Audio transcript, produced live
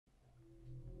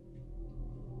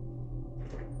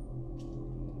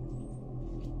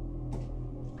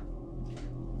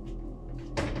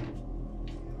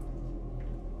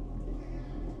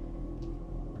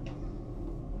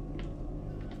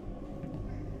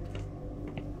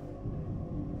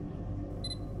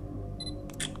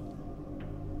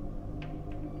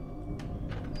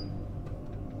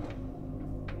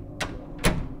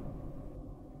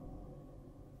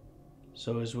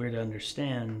So as we're to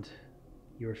understand,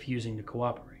 you're refusing to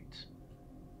cooperate.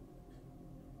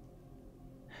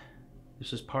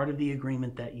 This is part of the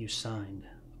agreement that you signed.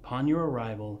 Upon your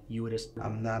arrival, you would...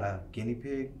 I'm not a guinea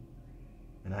pig,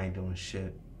 and I ain't doing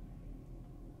shit.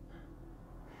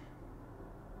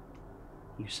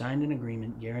 You signed an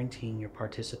agreement guaranteeing your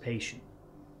participation.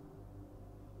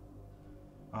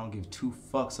 I don't give two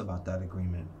fucks about that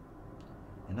agreement.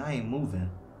 And I ain't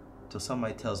moving till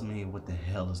somebody tells me what the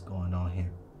hell is going on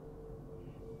here.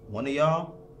 One of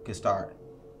y'all can start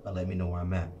by letting me know where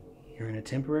I'm at. You're in a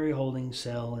temporary holding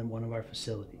cell in one of our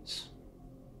facilities.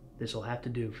 This will have to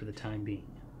do for the time being.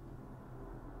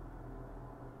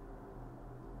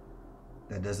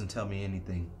 That doesn't tell me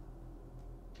anything.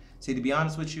 See, to be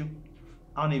honest with you,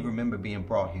 I don't even remember being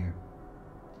brought here.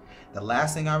 The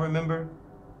last thing I remember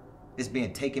is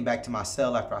being taken back to my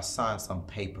cell after I signed some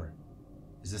paper.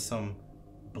 Is this some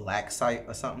black site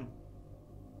or something?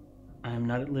 I am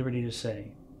not at liberty to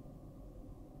say.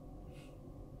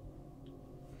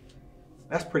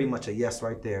 That's pretty much a yes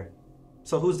right there.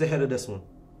 So who's the head of this one?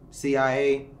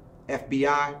 CIA,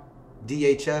 FBI,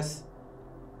 DHS?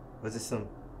 Or is this some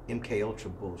MK Ultra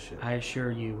bullshit? I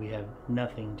assure you we have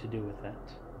nothing to do with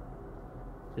that.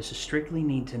 This is strictly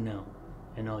need to know,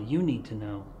 and all you need to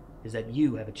know is that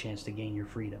you have a chance to gain your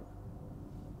freedom.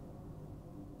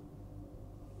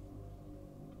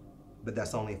 But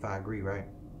that's only if I agree, right?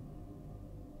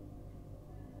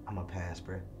 I'm a pass,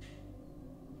 Brett.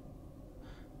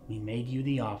 We made you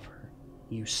the offer.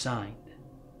 You signed.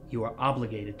 You are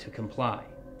obligated to comply.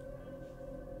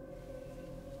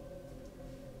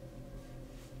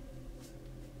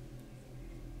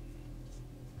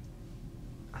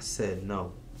 I said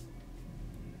no.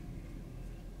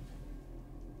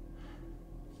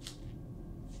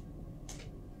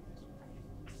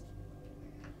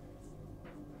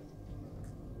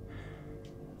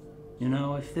 You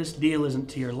know, if this deal isn't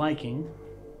to your liking,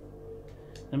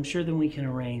 I'm sure then we can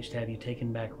arrange to have you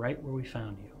taken back right where we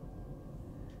found you.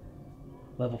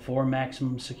 Level 4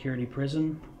 maximum security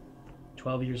prison,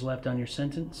 12 years left on your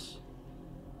sentence,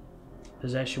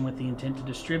 possession with the intent to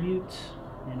distribute,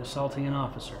 and assaulting an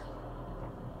officer.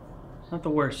 Not the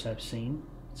worst I've seen.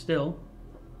 Still,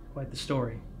 quite the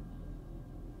story.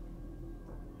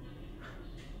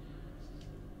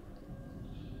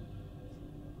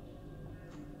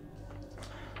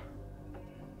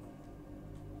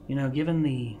 You know, given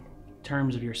the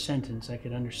terms of your sentence, I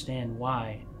could understand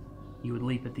why you would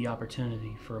leap at the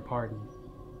opportunity for a pardon.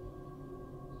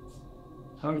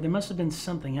 However, there must have been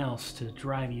something else to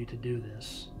drive you to do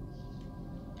this.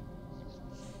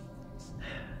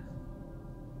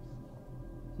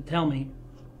 So tell me,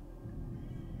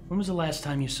 when was the last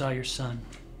time you saw your son?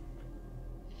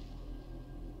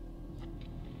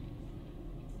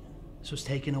 This was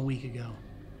taken a week ago.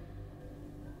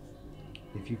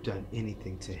 If you've done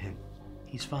anything to him,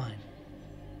 he's fine.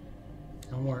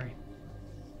 Don't worry.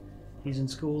 He's in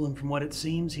school, and from what it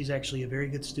seems, he's actually a very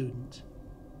good student.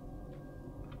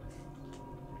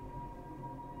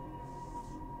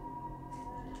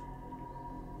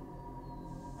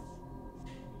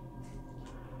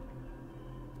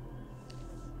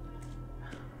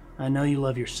 I know you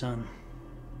love your son,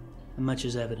 and much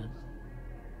is evident.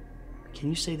 Can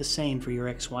you say the same for your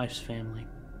ex-wife's family?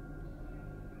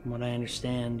 From what I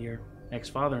understand, your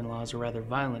ex-father-in-law is a rather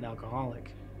violent alcoholic.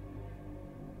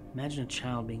 Imagine a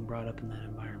child being brought up in that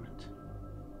environment.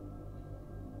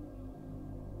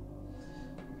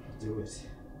 I'll do it.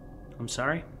 I'm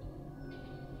sorry?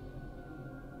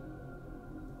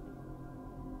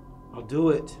 I'll do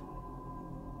it.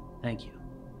 Thank you.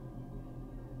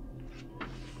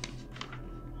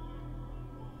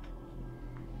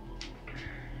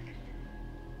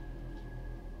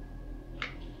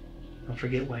 Don't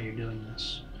forget why you're doing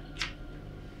this.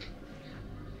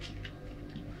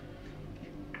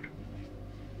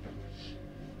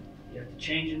 You have to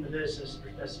change into this as per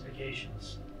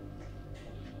specifications.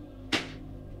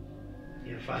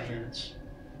 You have 5 minutes.